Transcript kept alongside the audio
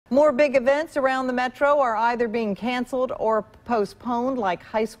More big events around the metro are either being canceled or postponed, like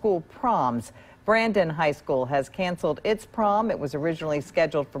high school proms. Brandon High School has canceled its prom. It was originally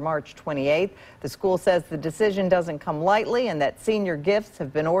scheduled for March 28th. The school says the decision doesn't come lightly and that senior gifts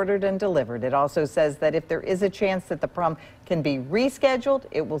have been ordered and delivered. It also says that if there is a chance that the prom can be rescheduled,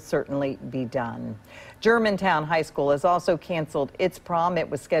 it will certainly be done. Germantown High School has also canceled its prom. It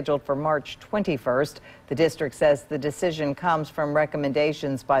was scheduled for March 21st. The district says the decision comes from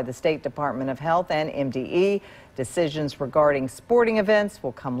recommendations by the State Department of Health and MDE. Decisions regarding sporting events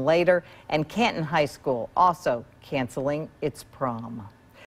will come later, and Canton High School also canceling its prom.